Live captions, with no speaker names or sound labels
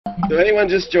So anyone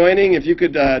just joining, if you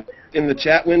could, in the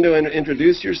chat window,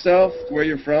 introduce yourself, where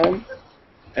you're from.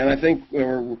 And I think we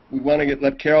want to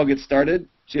let Carol get started.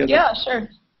 She has sure.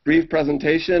 Brief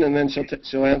presentation, and then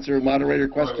she'll answer moderator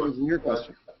questions and your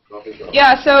questions.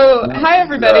 Yeah, so hi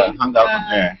everybody.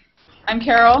 I'm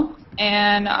Carol,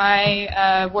 and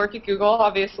I work at Google,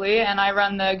 obviously, and I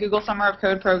run the Google Summer of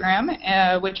Code program,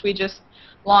 which we just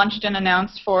launched and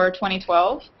announced for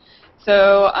 2012.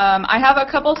 So I have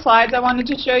a couple slides I wanted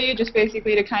to show you, just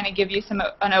basically to kind of give you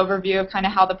an overview of kind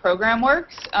of how the program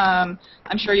works. I'm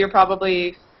sure you're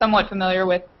probably somewhat familiar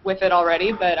with it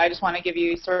already, but I just want to give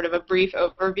you sort of a brief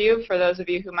overview for those of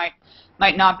you who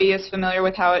might not be as familiar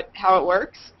with how it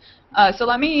works. So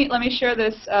let me share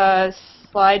this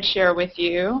slide share with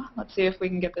you. Let's see if we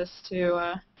can get this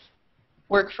to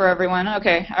work for everyone.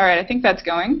 Okay, all right, I think that's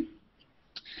going.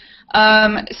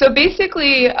 So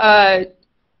basically,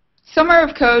 Summer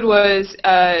of Code was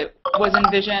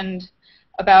envisioned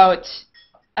about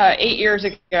 8 years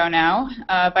ago now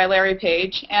by Larry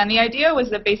Page, and the idea was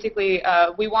that basically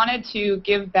we wanted to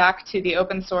give back to the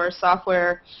open source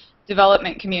software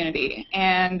development community,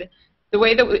 and the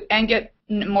way that and get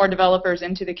more developers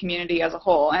into the community as a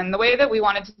whole. And the way that we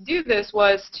wanted to do this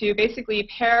was to basically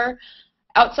pair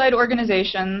outside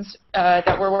organizations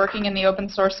that were working in the open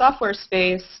source software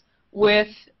space with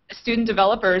student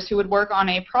developers who would work on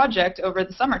a project over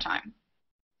the summertime.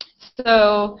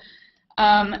 So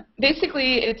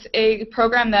basically, it's a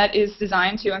program that is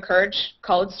designed to encourage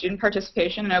college student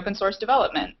participation in open source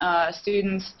development.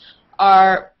 Students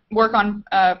work on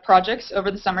projects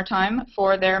over the summertime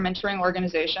for their mentoring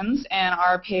organizations and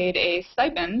are paid a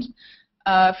stipend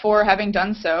for having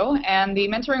done so, and the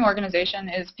mentoring organization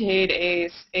is paid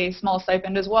a small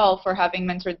stipend as well for having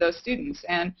mentored those students,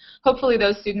 and hopefully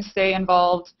those students stay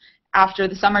involved after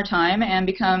the summertime and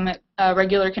become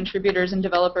regular contributors and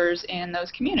developers in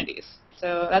those communities.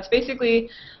 So that's basically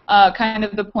kind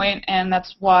of the point, and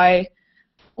that's why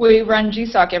we run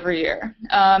GSoC every year.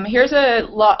 Here's a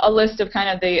list of kind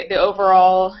of the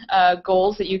overall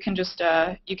goals that you can just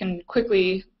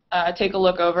quickly take a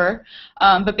look over.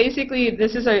 But basically,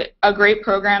 this is a great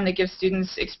program that gives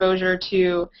students exposure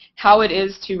to how it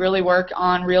is to really work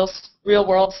on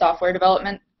real-world software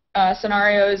development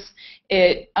scenarios.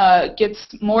 It gets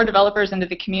more developers into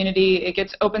the community. It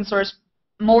gets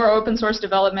more open source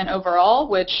development overall,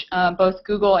 which both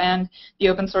Google and the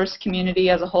open source community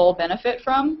as a whole benefit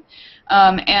from.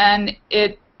 And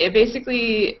it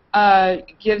basically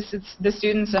gives the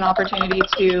students an opportunity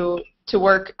to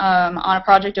work on a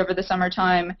project over the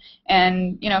summertime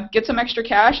and get some extra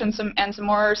cash and some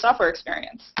more software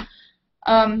experience.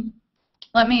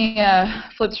 Let me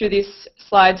flip through these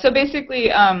slides. So basically,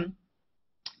 the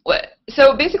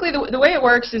way it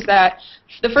works is that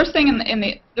the first thing in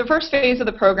the first phase of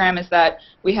the program is that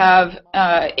we have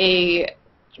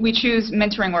we choose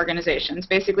mentoring organizations.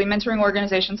 Basically, mentoring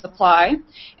organizations apply,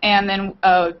 and then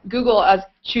Google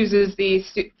chooses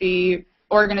the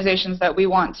organizations that we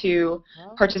want to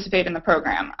participate in the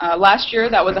program. Last year,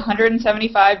 that was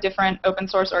 175 different open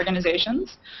source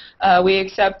organizations. We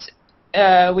expect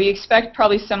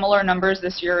probably similar numbers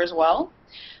this year as well.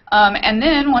 And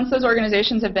then once those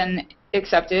organizations have been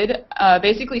accepted,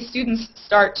 basically students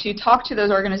start to talk to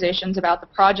those organizations about the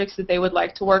projects that they would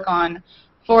like to work on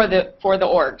for the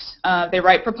orgs. They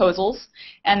write proposals,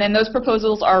 and then those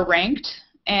proposals are ranked,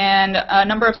 and a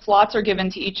number of slots are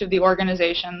given to each of the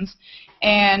organizations,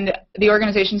 and the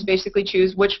organizations basically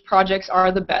choose which projects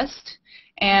are the best,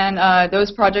 and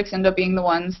those projects end up being the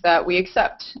ones that we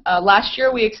accept. Last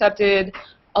year we accepted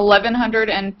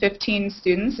 1,115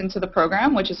 students into the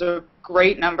program, which is a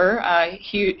great number,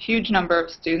 huge number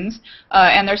of students,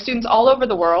 and they're students all over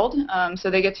the world, so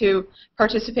they get to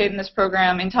participate in this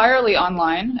program entirely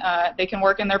online. They can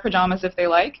work in their pajamas if they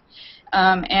like,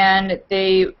 and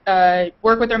they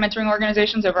work with their mentoring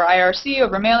organizations over IRC,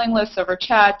 over mailing lists, over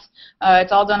chat.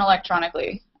 It's all done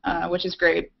electronically, which is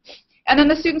great. And then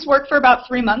the students work for about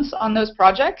 3 months on those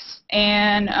projects,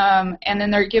 and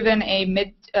then they're given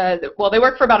a they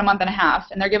work for about a month and a half,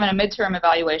 and they're given a midterm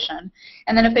evaluation.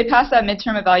 And then if they pass that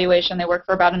midterm evaluation, they work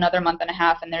for about another month and a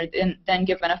half, and they're then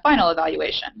given a final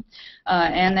evaluation.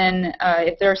 And then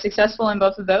if they're successful in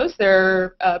both of those,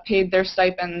 they're paid their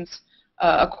stipends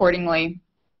accordingly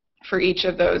for each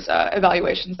of those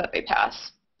evaluations that they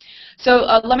pass.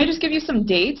 So let me just give you some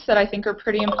dates that I think are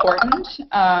pretty important.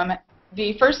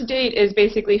 The first date is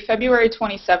basically February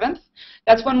 27th.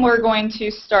 That's when we're going to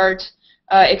start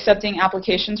accepting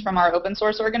applications from our open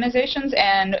source organizations,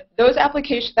 and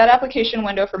that application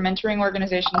window for mentoring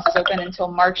organizations is open until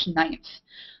March 9th.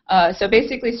 So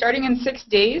basically, starting in 6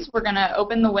 days, we're going to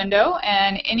open the window,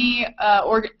 and any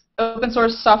open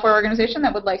source software organization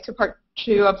that would like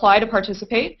to apply to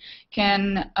participate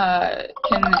can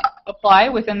apply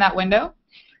within that window.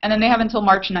 And then they have until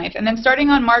March 9th. And then starting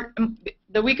on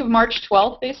the week of March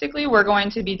 12th, basically, we're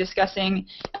going to be discussing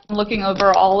and looking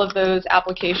over all of those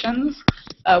applications.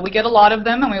 We get a lot of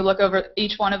them, and we look over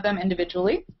each one of them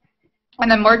individually.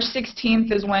 And then March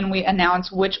 16th is when we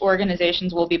announce which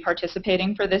organizations will be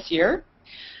participating for this year.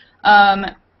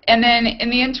 And then in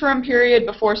the interim period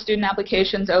before student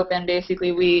applications open,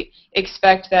 basically we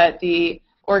expect that the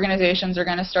organizations are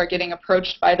going to start getting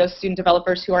approached by those student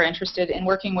developers who are interested in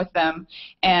working with them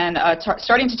and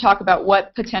starting to talk about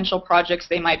what potential projects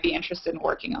they might be interested in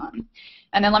working on.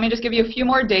 And then let me just give you a few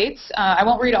more dates. I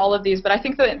won't read all of these, but I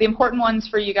think the important ones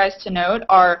for you guys to note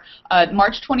are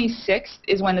March 26th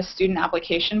is when the student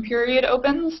application period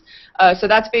opens. So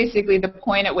that's basically the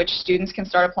point at which students can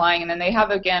start applying, and then they have,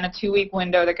 again, a 2-week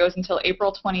window that goes until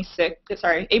April 6th,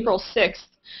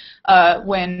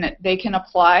 when they can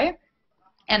apply.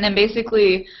 And then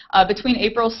basically between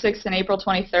April 6th and April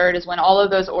 23rd is when all of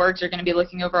those orgs are going to be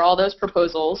looking over all those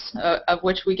proposals, of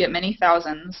which we get many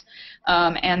thousands,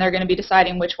 and they're going to be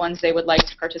deciding which ones they would like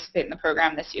to participate in the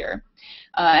program this year.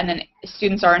 And then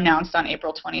students are announced on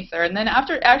April 23rd. And then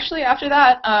after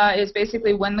that is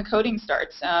basically when the coding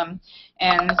starts,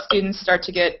 and students start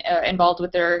to get involved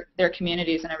with their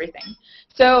communities and everything.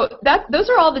 So those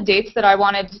are all the dates that I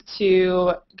wanted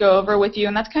to go over with you,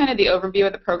 and that's kind of the overview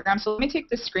of the program. So let me take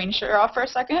the screen share off for a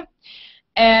second.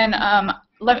 And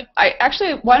why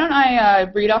don't I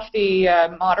read off the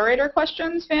moderator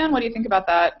questions, Van? What do you think about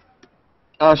that?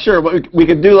 Sure. We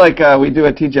could do like we do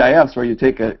at TGIFs, where you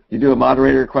do a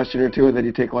moderator question or two, and then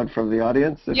you take one from the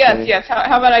audience. Yes.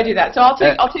 How about I do that? So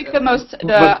I'll take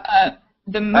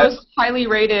the most highly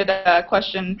rated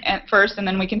question first, and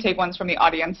then we can take ones from the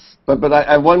audience. But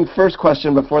I have one first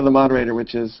question before the moderator,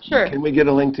 which is, sure. Can we get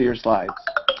a link to your slides?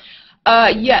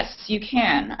 Yes, you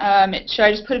can. Should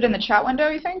I just put it in the chat window,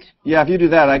 you think? Yeah, if you do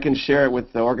that, I can share it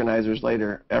with the organizers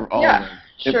later. All of them,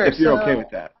 sure. If you're okay with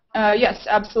that. Yes,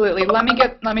 absolutely. Let me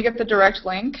get the direct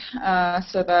link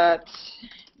so that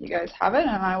you guys have it,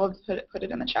 and I will put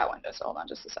it in the chat window. So hold on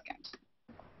just a second.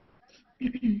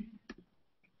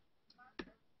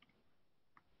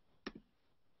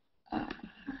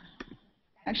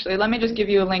 Actually, let me just give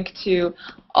you a link to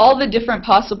all the different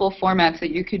possible formats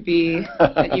that you could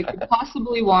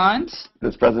possibly want.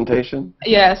 This presentation?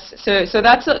 Yes. So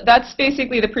that's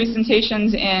basically the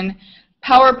presentations in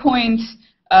PowerPoint,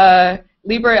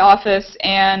 LibreOffice,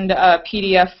 and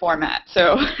PDF format.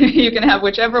 So you can have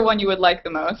whichever one you would like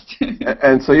the most.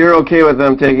 And so you're okay with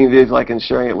them taking these, like, and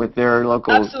sharing it with their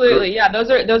local? Absolutely, yeah. Those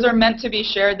are meant to be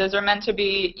shared. Those are meant to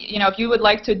be, if you would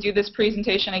like to do this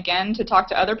presentation again to talk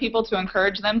to other people to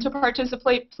encourage them to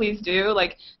participate, please do.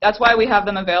 Like, that's why we have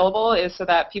them available, is so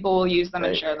that people will use them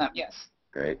and share them. Yes.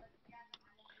 Great.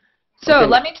 So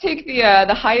let me take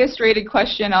the highest rated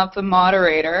question off the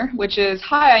moderator, which is,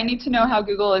 hi, I need to know how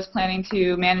Google is planning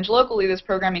to manage locally this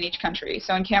program in each country.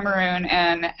 So in Cameroon,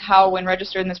 and how, when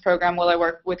registered in this program, will I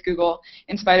work with Google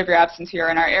in spite of your absence here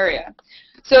in our area?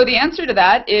 So the answer to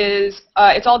that is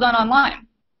it's all done online.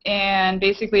 And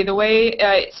basically the way,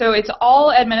 so it's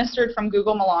all administered from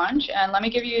Google Melange. And let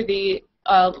me give you the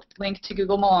link to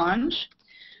Google Melange.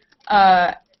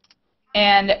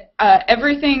 And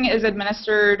everything is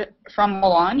administered from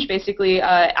Melange. Basically,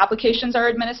 applications are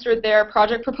administered there,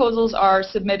 project proposals are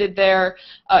submitted there,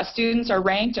 students are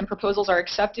ranked and proposals are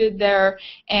accepted there,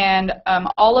 and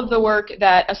all of the work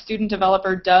that a student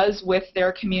developer does with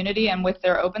their community and with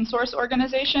their open source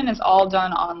organization is all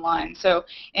done online. So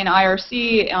in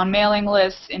IRC, on mailing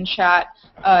lists, in chat,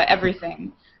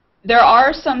 everything. There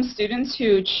are some students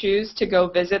who choose to go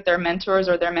visit their mentors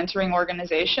or their mentoring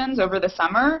organizations over the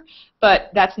summer, but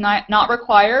that's not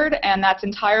required, and that's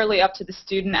entirely up to the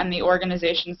student and the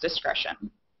organization's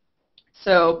discretion.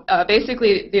 So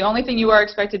basically, the only thing you are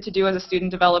expected to do as a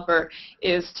student developer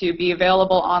is to be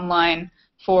available online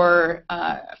for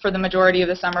the majority of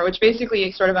the summer, which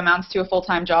basically sort of amounts to a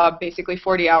full-time job, basically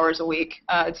 40 hours a week.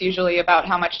 It's usually about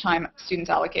how much time students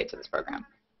allocate to this program.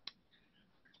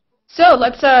 So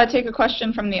let's take a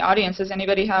question from the audience. Does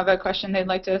anybody have a question they'd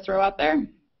like to throw out there?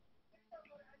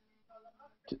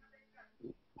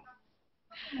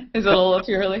 Is it a little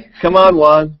too early? Come on,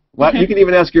 Juan. You can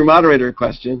even ask your moderator a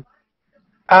question.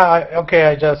 Okay,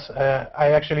 I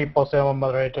actually posted on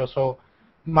moderator. So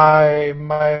my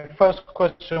first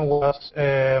question was,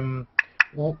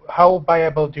 how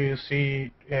viable do you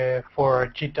see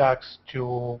for GTACs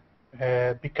to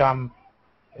become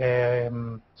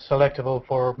selectable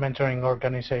for mentoring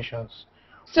organizations?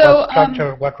 So what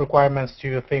structure, what requirements do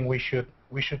you think we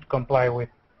should comply with?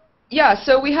 Yeah,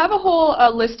 so we have a whole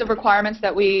list of requirements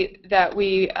that we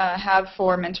have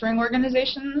for mentoring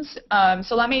organizations.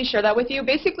 So let me share that with you.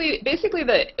 Basically,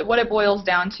 what it boils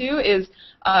down to is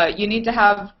you need to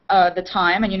have the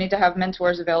time, and you need to have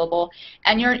mentors available,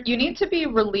 and you need to be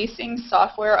releasing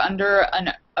software under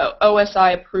an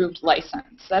OSI-approved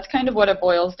license. That's kind of what it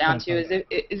boils down to. Is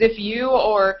if you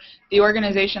or the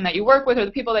organization that you work with or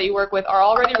the people that you work with are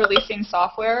already releasing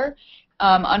software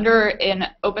under an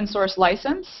open source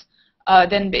license.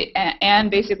 And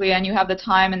you have the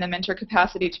time and the mentor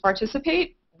capacity to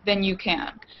participate, then you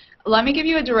can. Let me give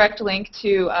you a direct link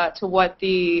to what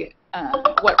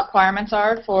requirements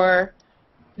are for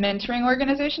mentoring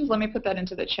organizations. Let me put that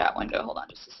into the chat window. Hold on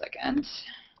just a second.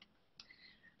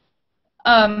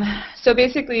 So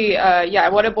basically, yeah,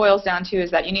 what it boils down to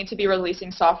is that you need to be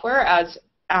releasing software as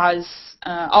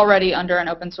already under an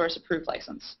open source approved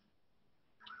license.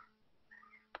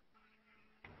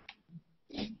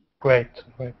 Great.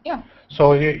 Yeah.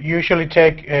 So you usually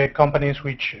take companies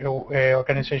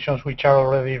organizations which are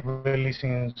already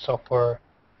releasing software.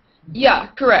 Yeah,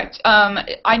 correct.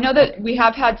 I know that we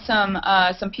have had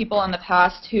some people in the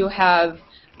past who have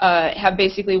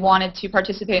basically wanted to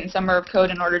participate in Summer of Code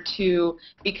in order to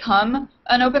become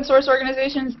an open source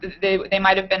organization. They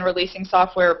might have been releasing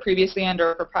software previously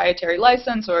under a proprietary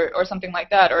license or something like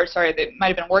that, or sorry, they might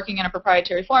have been working in a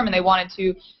proprietary form and they wanted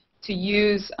to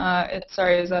use,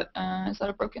 sorry, is that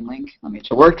a broken link? Let me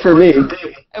check. It worked for me.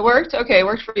 It worked? Okay, it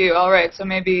worked for you. All right, so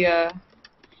maybe, all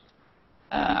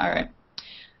right.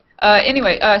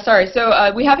 Anyway, sorry,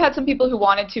 so we have had some people who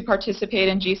wanted to participate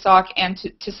in GSoC and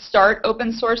to start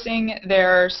open sourcing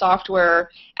their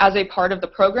software as a part of the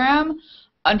program.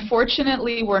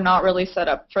 Unfortunately, we're not really set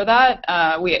up for that.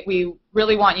 We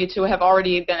really want you to have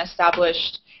already been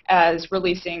established as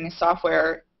releasing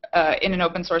software in an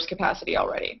open source capacity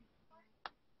already.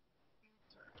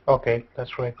 Okay,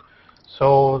 that's great.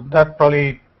 So that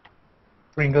probably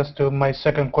brings us to my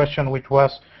second question, which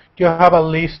was, do you have a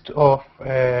list of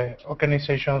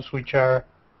organizations which are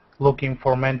looking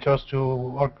for mentors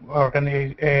do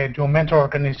mentor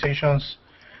organizations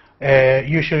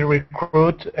usually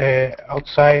recruit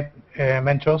outside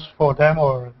mentors for them,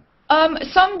 or?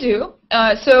 Some do.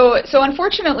 So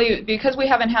unfortunately, because we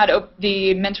haven't had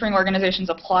the mentoring organizations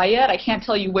apply yet, I can't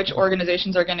tell you which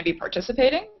organizations are going to be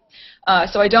participating.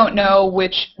 So I don't know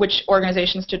which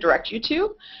organizations to direct you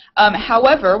to.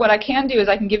 However, what I can do is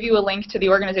I can give you a link to the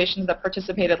organizations that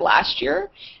participated last year,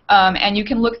 and you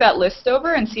can look that list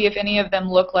over and see if any of them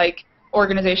look like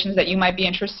organizations that you might be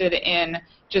interested in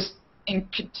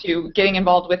getting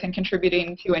involved with and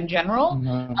contributing to in general.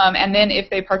 Mm-hmm. And then if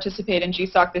they participate in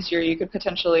GSoC this year, you could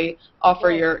potentially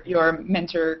offer your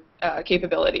mentor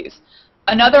capabilities.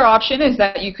 Another option is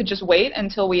that you could just wait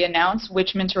until we announce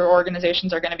which mentor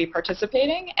organizations are going to be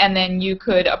participating, and then you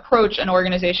could approach an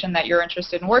organization that you're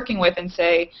interested in working with and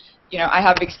say, you know, I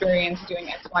have experience doing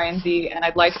X, Y, and Z, and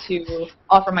I'd like to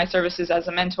offer my services as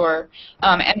a mentor.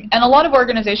 And a lot of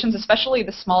organizations, especially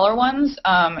the smaller ones,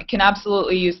 can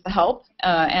absolutely use the help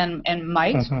and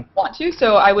might want to.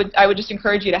 So I would just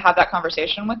encourage you to have that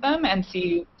conversation with them and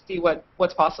see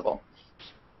what's possible.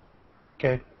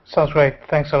 Okay, sounds great.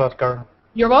 Thanks a lot, Carol.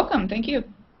 You're welcome. Thank you.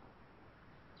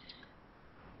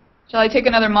 Shall I take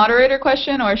another moderator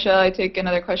question, or shall I take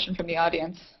another question from the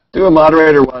audience? Do a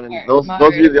moderator one, and Right, those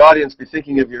of you in the audience be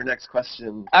thinking of your next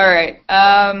question. All right.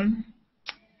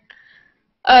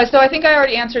 So I think I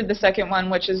already answered the second one,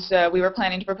 which is we were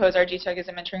planning to propose our GSoC as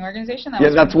a mentoring organization.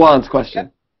 Yeah, that's Juan's question.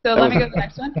 Yep. So let me go to the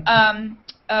next one.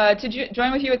 To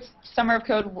join with you at Summer of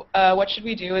Code, what should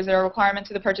we do? Is there a requirement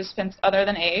to the participants other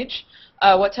than age?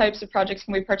 What types of projects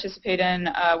can we participate in?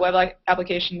 Web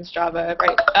applications, Java,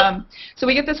 right? So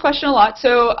we get this question a lot.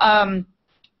 So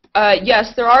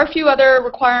yes, there are a few other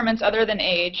requirements other than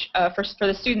age for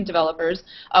the student developers.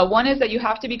 One is that you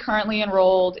have to be currently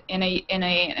enrolled in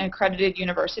an accredited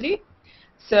university.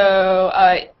 So,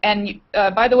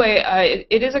 by the way,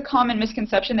 it is a common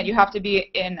misconception that you have to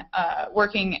be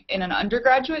working in an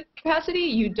undergraduate capacity.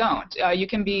 You don't. You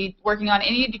can be working on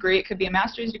any degree. It could be a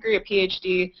master's degree, a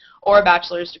PhD, or a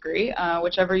bachelor's degree,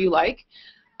 whichever you like.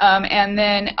 And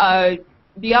then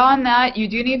beyond that, you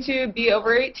do need to be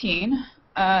over 18.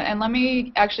 And let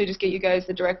me actually just get you guys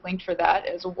the direct link for that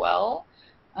as well.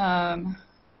 And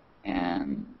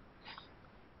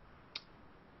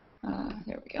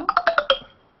there we go.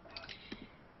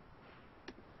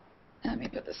 Let me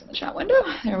put this in the chat window.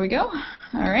 There we go.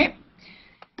 All right.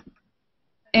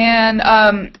 And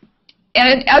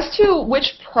as to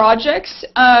which projects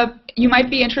you might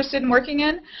be interested in working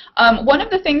in. One of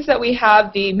the things that we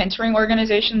have the mentoring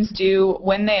organizations do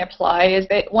when they apply is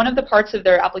that one of the parts of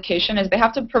their application is they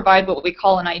have to provide what we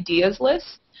call an ideas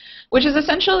list, which is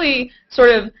essentially sort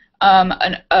of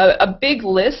a big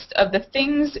list of the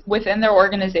things within their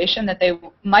organization that they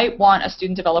might want a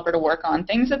student developer to work on,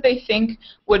 things that they think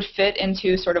would fit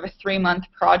into sort of a 3-month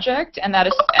project and that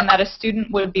a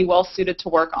student would be well suited to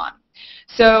work on.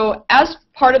 So as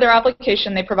part of their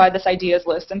application, they provide this ideas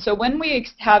list. And so when we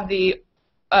have the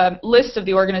list of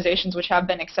the organizations which have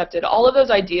been accepted, all of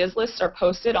those ideas lists are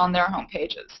posted on their home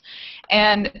pages.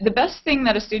 And the best thing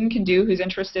that a student can do who's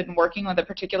interested in working with a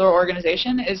particular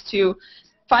organization is to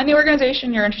find the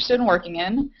organization you're interested in working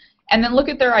in, and then look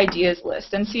at their ideas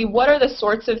list and see what are the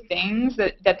sorts of things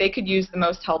that they could use the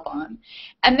most help on.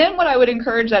 And then what I would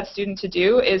encourage that student to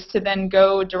do is to then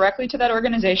go directly to that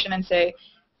organization and say,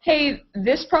 hey,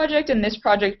 this project and this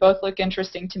project both look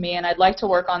interesting to me and I'd like to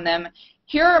work on them.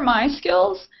 Here are my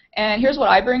skills and here's what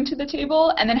I bring to the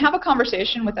table, and then have a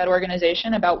conversation with that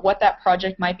organization about what that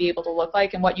project might be able to look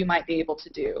like and what you might be able to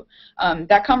do.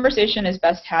 That conversation is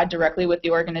best had directly with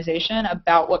the organization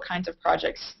about what kinds of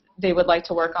projects they would like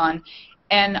to work on.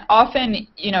 And often,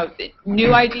 you know,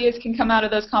 new ideas can come out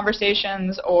of those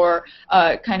conversations, or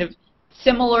kind of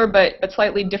similar but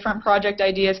slightly different project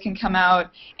ideas can come out,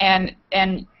 and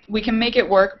we can make it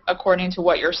work according to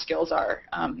what your skills are.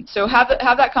 So have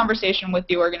that conversation with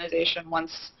the organization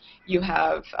once you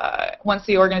have once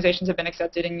the organizations have been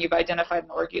accepted and you've identified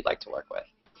an org you'd like to work with.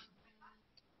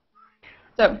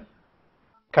 So,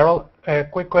 Carol, a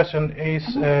quick question: is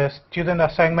student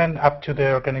assignment up to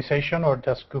the organization, or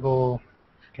does Google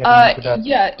get into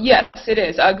that? Yes, it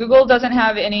is. Google doesn't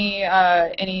have any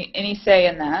say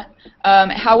in that.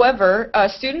 However,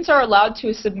 students are allowed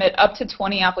to submit up to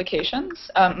 20 applications.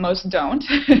 Most don't.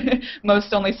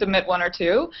 Most only submit 1 or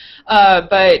 2.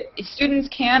 But students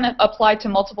can apply to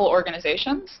multiple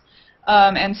organizations.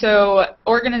 And so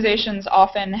organizations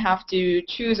often have to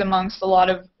choose amongst a lot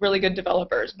of really good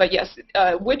developers. But yes,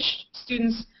 which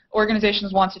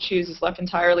organizations want to choose is left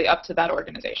entirely up to that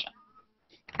organization.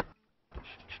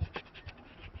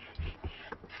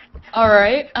 All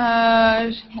right.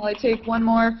 Will I take one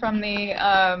more from the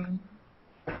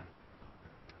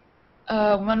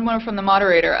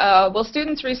moderator? Will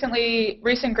students,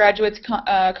 recent graduates,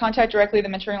 contact directly the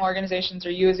mentoring organizations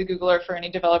or you as a Googler for any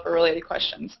developer-related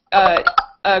questions?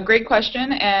 Great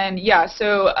question. And yeah,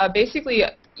 so basically,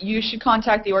 you should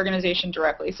contact the organization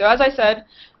directly. So as I said,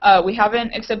 we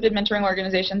haven't accepted mentoring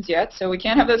organizations yet, so we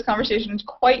can't have those conversations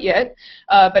quite yet.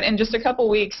 But in just a couple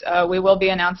weeks, we will be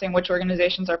announcing which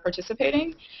organizations are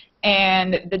participating.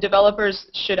 And the developers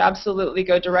should absolutely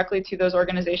go directly to those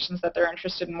organizations that they're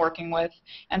interested in working with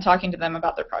and talking to them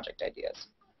about their project ideas.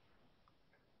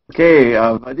 Okay,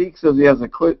 Vadik says he has a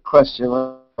quick question.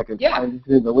 I can find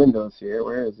it in the windows here.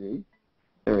 Where is he?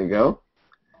 There we go.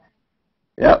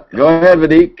 Yep, go ahead,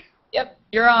 Vadik. Yep,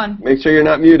 you're on. Make sure you're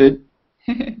not muted.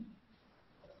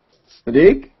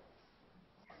 Vadik?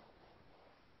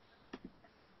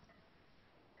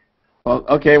 Well,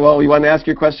 okay, well, you want to ask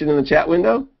your question in the chat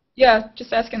window? Yeah,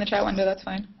 just ask in the chat window, that's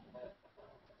fine.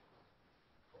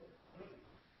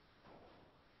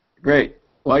 Great.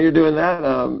 While you're doing that,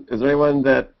 is there anyone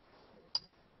that,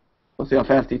 let's see how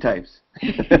fast he types.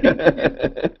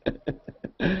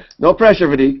 No pressure,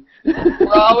 Vadik.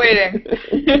 We're all waiting.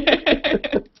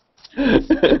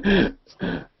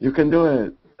 You can do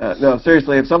it. No,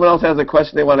 seriously, if someone else has a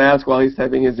question they want to ask while he's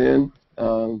typing his in.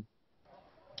 About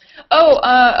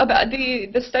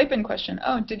the stipend question.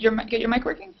 Oh, did you get your mic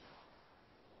working?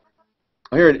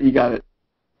 I heard it. You got it.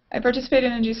 I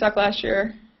participated in GSoC last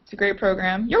year. It's a great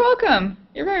program. You're welcome.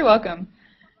 You're very welcome.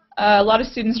 A lot of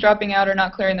students dropping out or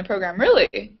not clearing the program.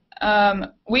 Really?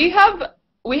 We have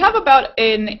about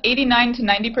an 89 to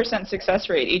 90% success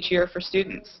rate each year for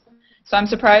students. So I'm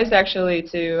surprised actually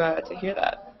to hear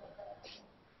that.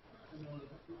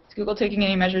 Is Google taking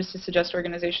any measures to suggest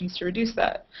organizations to reduce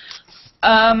that?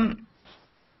 I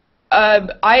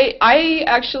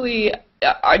actually,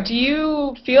 do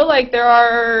you feel like there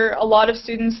are a lot of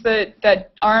students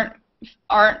that aren't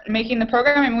making the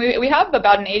program? I mean, we have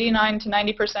about an 89 to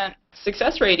 90%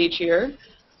 success rate each year.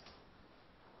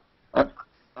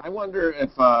 I wonder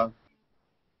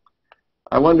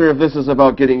if this is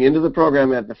about getting into the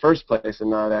program at the first place and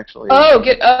not actually.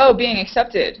 Being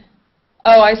accepted.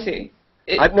 Oh, I see.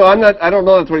 No, I'm not. I don't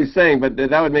know that's what he's saying, but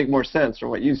that would make more sense from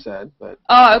what you said. But.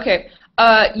 Oh, okay.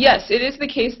 Yes, it is the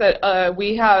case that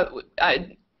we have.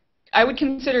 I would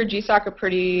consider GSoC a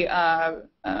pretty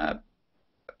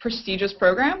prestigious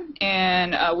program,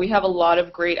 and we have a lot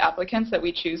of great applicants that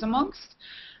we choose amongst.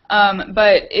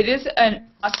 But it is a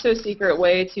not-so-secret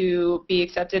way to be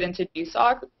accepted into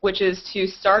GSoC, which is to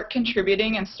start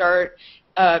contributing and start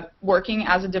working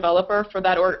as a developer for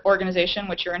that organization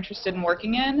which you're interested in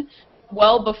working in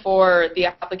well before the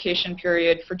application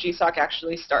period for GSoC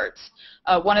actually starts.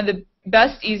 One of the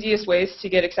best, easiest ways to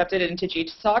get accepted into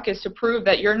GSoC is to prove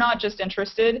that you're not just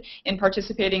interested in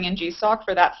participating in GSoC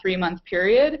for that 3-month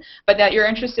period, but that you're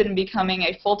interested in becoming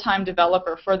a full-time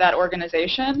developer for that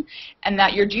organization, and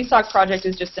that your GSoC project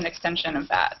is just an extension of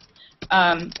that.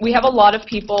 We have a lot of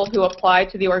people who apply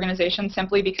to the organization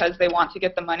simply because they want to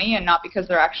get the money and not because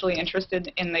they're actually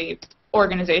interested in the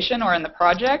organization or in the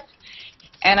project.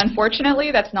 And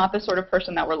unfortunately, that's not the sort of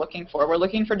person that we're looking for. We're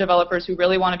looking for developers who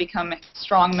really want to become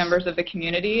strong members of the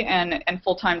community and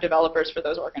full-time developers for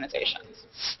those organizations.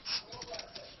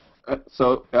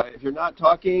 So if you're not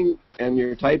talking and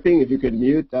you're typing, if you could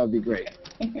mute, that would be great.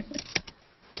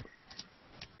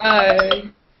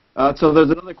 So there's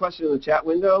another question in the chat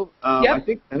window. Yep.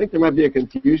 I think there might be a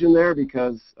confusion there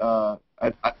because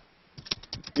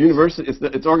university,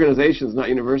 it's organizations, not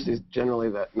universities,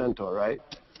 generally that mentor, right?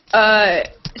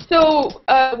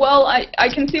 Well, I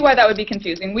can see why that would be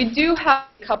confusing. We do have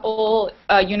a couple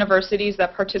universities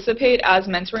that participate as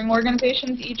mentoring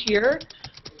organizations each year,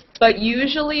 but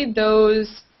usually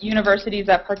those universities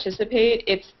that participate,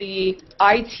 it's the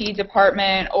IT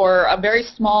department or a very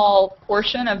small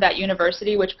portion of that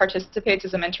university which participates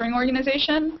as a mentoring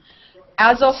organization.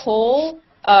 As a whole,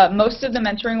 most of the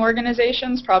mentoring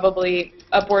organizations, probably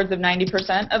upwards of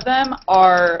 90% of them,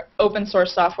 are open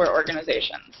source software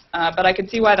organizations. But I can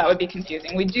see why that would be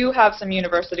confusing. We do have some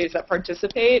universities that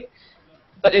participate,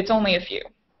 but it's only a few.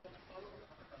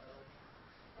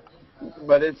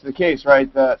 But it's the case,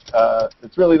 right, that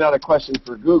it's really not a question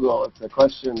for Google. It's a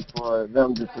question for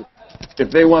them to,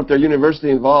 if they want their university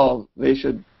involved, they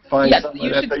should find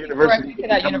someone at their university. To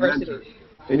that university.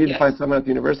 They need to find someone at the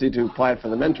university to apply for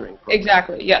the mentoring program.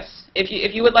 Exactly, yes.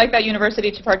 If you would like that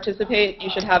university to participate, you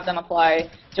should have them apply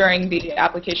during the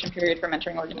application period for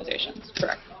mentoring organizations.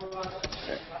 Correct.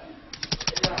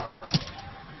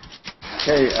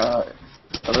 Okay, are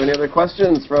there any other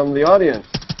questions from the audience?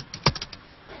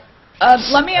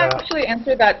 Let me actually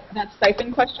answer that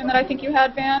stipend question that I think you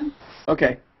had, Van.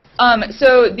 Okay.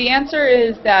 So the answer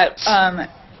is that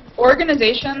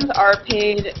organizations are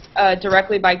paid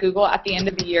directly by Google at the end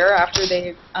of the year after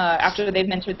they've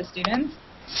mentored the students.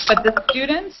 But the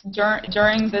students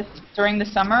during the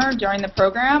summer, during the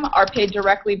program, are paid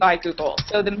directly by Google.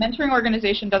 So the mentoring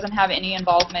organization doesn't have any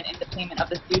involvement in the payment of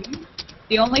the students.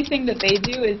 The only thing that they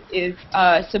do is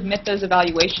submit those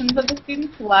evaluations of the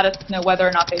students to let us know whether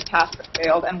or not they passed or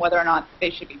failed and whether or not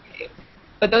they should be paid.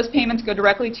 But those payments go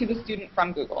directly to the student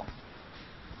from Google.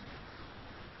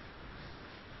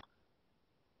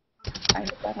 I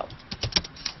hope that helps.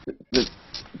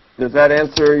 Does that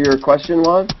answer your question,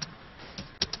 Juan?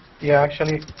 Yeah,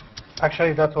 actually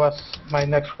that was my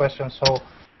next question. So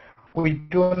we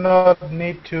do not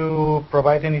need to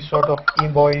provide any sort of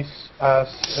invoice as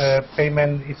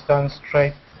payment is done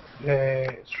straight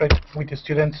with the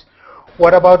students.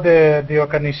 What about the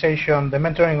organization, the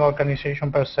mentoring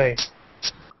organization per se?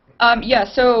 Yeah,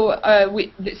 so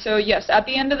yes, at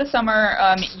the end of the summer,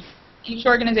 each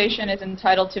organization is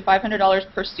entitled to $500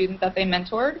 per student that they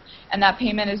mentored, and that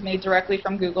payment is made directly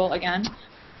from Google again.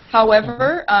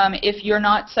 However, if you're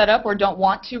not set up or don't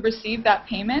want to receive that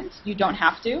payment, you don't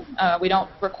have to. We don't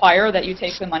require that you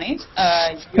take the money.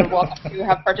 You're welcome to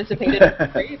have participated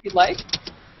if you'd like.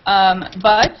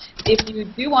 But if you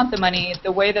do want the money,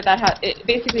 the way that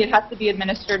basically it has to be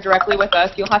administered directly with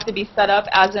us. You'll have to be set up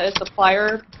as a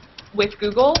supplier with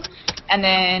Google, and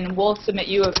then we'll submit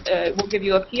you. We'll give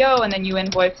you a PO, and then you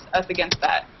invoice us against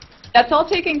that. That's all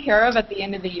taken care of at the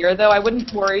end of the year, though. I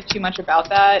wouldn't worry too much about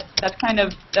that. That's kind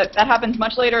of that happens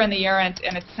much later in the year, and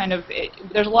it's kind of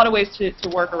there's a lot of ways to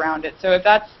work around it. So if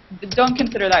don't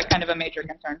consider that kind of a major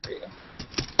concern for you.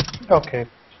 Okay.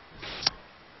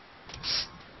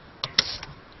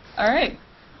 All right.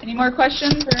 Any more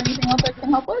questions or anything else I can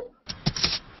help with?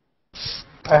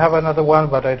 I have another one,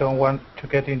 but I don't want to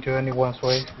get into anyone's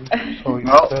way. So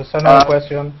if there's another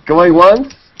question. Going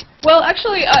once? Well,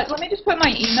 actually, let me just put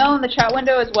my email in the chat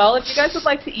window as well. If you guys would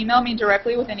like to email me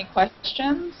directly with any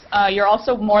questions, you're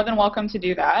also more than welcome to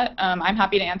do that. I'm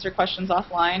happy to answer questions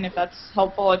offline if that's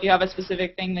helpful. If you have a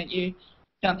specific thing that you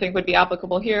don't think would be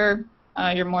applicable here,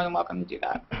 you're more than welcome to do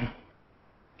that.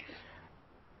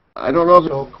 I don't know if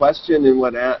there's a question in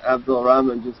what Abdul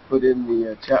Rahman just put in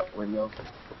the chat window.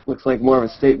 Looks like more of a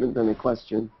statement than a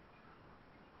question.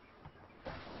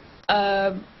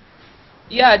 Yeah,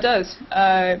 it does.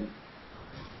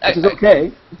 which is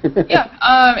okay. Yeah.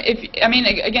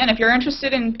 If you're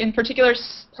interested in particular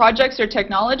projects or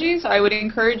technologies, I would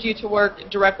encourage you to work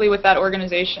directly with that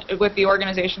organization, with the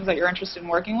organizations that you're interested in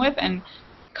working with, and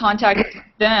contact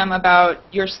them about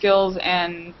your skills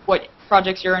and what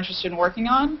projects you're interested in working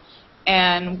on,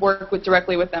 and work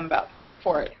directly with them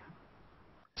for it.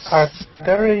 Are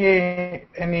there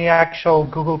any actual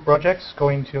Google projects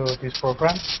going to this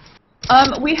program?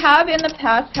 We have in the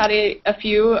past had a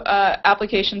few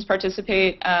applications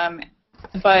participate,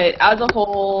 but as a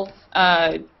whole,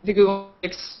 the Google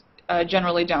projects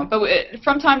generally don't. But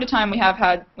from time to time, we have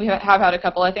had a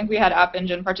couple. I think we had App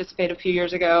Engine participate a few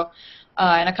years ago,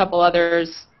 and a couple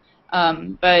others,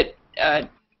 but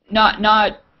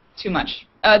not too much.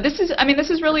 This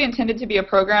is really intended to be a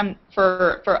program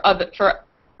for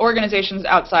organizations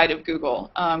outside of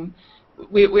Google.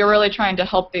 We're really trying to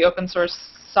help the open source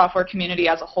software community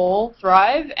as a whole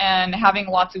thrive, and having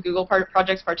lots of Google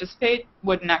projects participate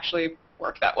wouldn't actually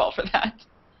work that well for that.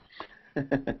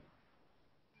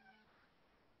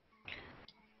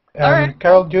 All right.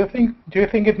 Carol, do you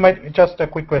think it might, just a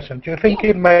quick question, do you think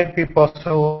it might be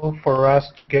possible for us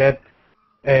to get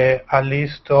a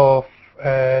list of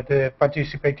the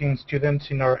participating students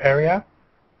in our area?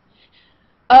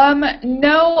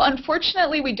 No,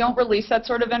 unfortunately, we don't release that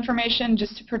sort of information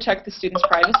just to protect the students'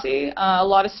 privacy. A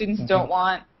lot of students don't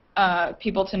want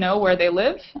people to know where they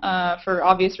live for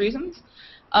obvious reasons.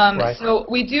 Right. So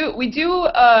we do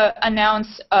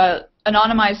announce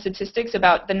anonymized statistics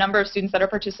about the number of students that are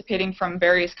participating from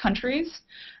various countries,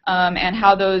 and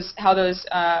how those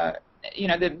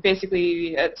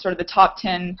basically sort of the top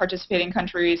 10 participating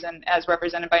countries and as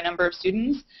represented by number of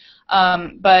students.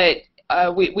 But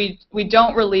we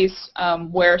don't release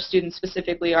where students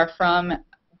specifically are from,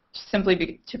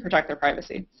 simply to protect their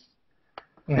privacy.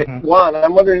 Hey, Juan,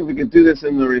 I'm wondering if we could do this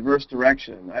in the reverse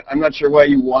direction. I'm not sure why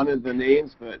you wanted the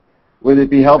names, but would it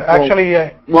be helpful? Actually,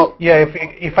 well, yeah.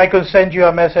 If I could send you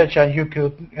a message and you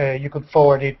could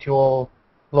forward it to all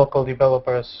local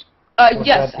developers.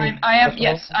 Yes,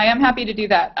 I am happy to do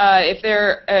that. If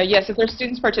there's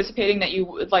students participating that you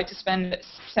would like to send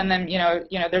them,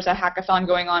 there's a hackathon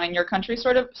going on in your country,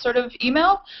 sort of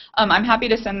email. I'm happy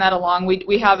to send that along.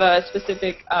 We have a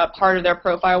specific part of their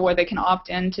profile where they can opt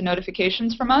in to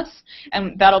notifications from us,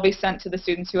 and that'll be sent to the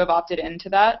students who have opted into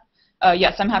that.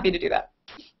 Yes, I'm happy to do that.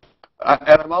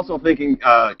 And I'm also thinking,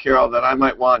 Carol, that I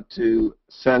might want to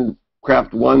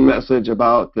craft one message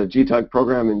about the GTUG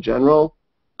program in general.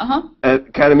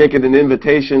 And kind of make it an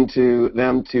invitation to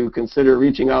them to consider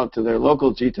reaching out to their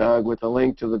local GTUG with a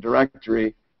link to the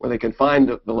directory where they can find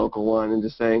the local one, and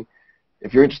just saying,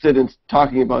 if you're interested in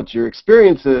talking about your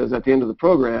experiences at the end of the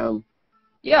program,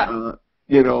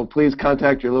 please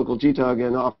contact your local GTUG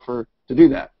and offer to do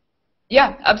that.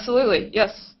 Yeah, absolutely.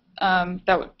 Yes,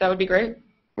 that would be great.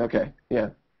 Okay. Yeah.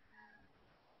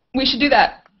 We should do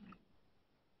that.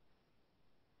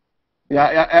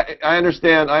 Yeah, I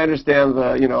understand. I understand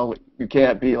the you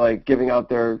can't be like giving out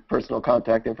their personal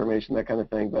contact information, that kind of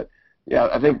thing. But yeah,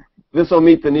 I think this will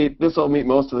meet the need. This will meet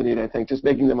most of the need. I think just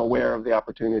making them aware of the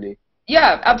opportunity.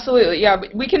 Yeah, absolutely. Yeah,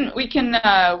 we can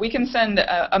send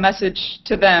a message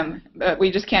to them, but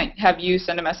we just can't have you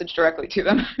send a message directly to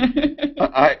them.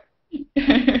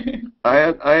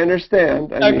 I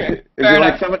understand. I mean, Okay.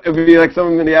 It'd be like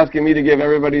somebody asking me to give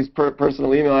everybody's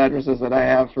personal email addresses that I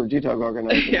have for GTUG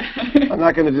organizers. Yeah. I'm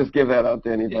not going to just give that out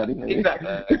to anybody. Yeah,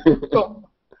 exactly. Cool.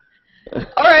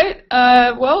 All right.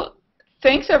 Well,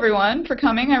 thanks everyone for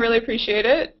coming. I really appreciate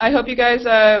it. I hope you guys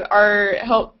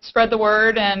help spread the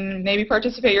word and maybe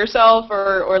participate yourself,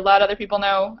 or let other people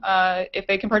know if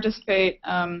they can participate.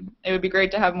 It would be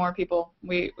great to have more people.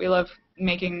 We love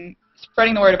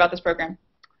spreading the word about this program.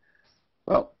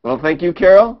 Well, thank you,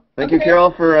 Carol. Thank you,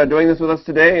 Carol, for doing this with us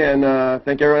today, and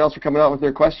thank everyone else for coming out with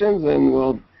their questions.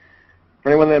 And for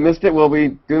anyone that missed it, we'll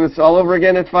be doing this all over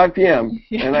again at 5 p.m.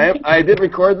 And I did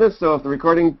record this, so if the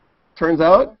recording turns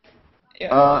out,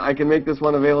 I can make this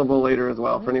one available later as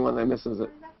well for anyone that misses it.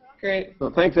 Great. So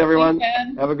thanks, everyone.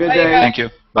 Thanks, have a good Bye, day. Thank you.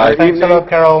 Bye. Thanks a lot,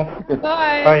 Carol.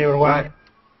 Bye. Bye, everyone. Bye.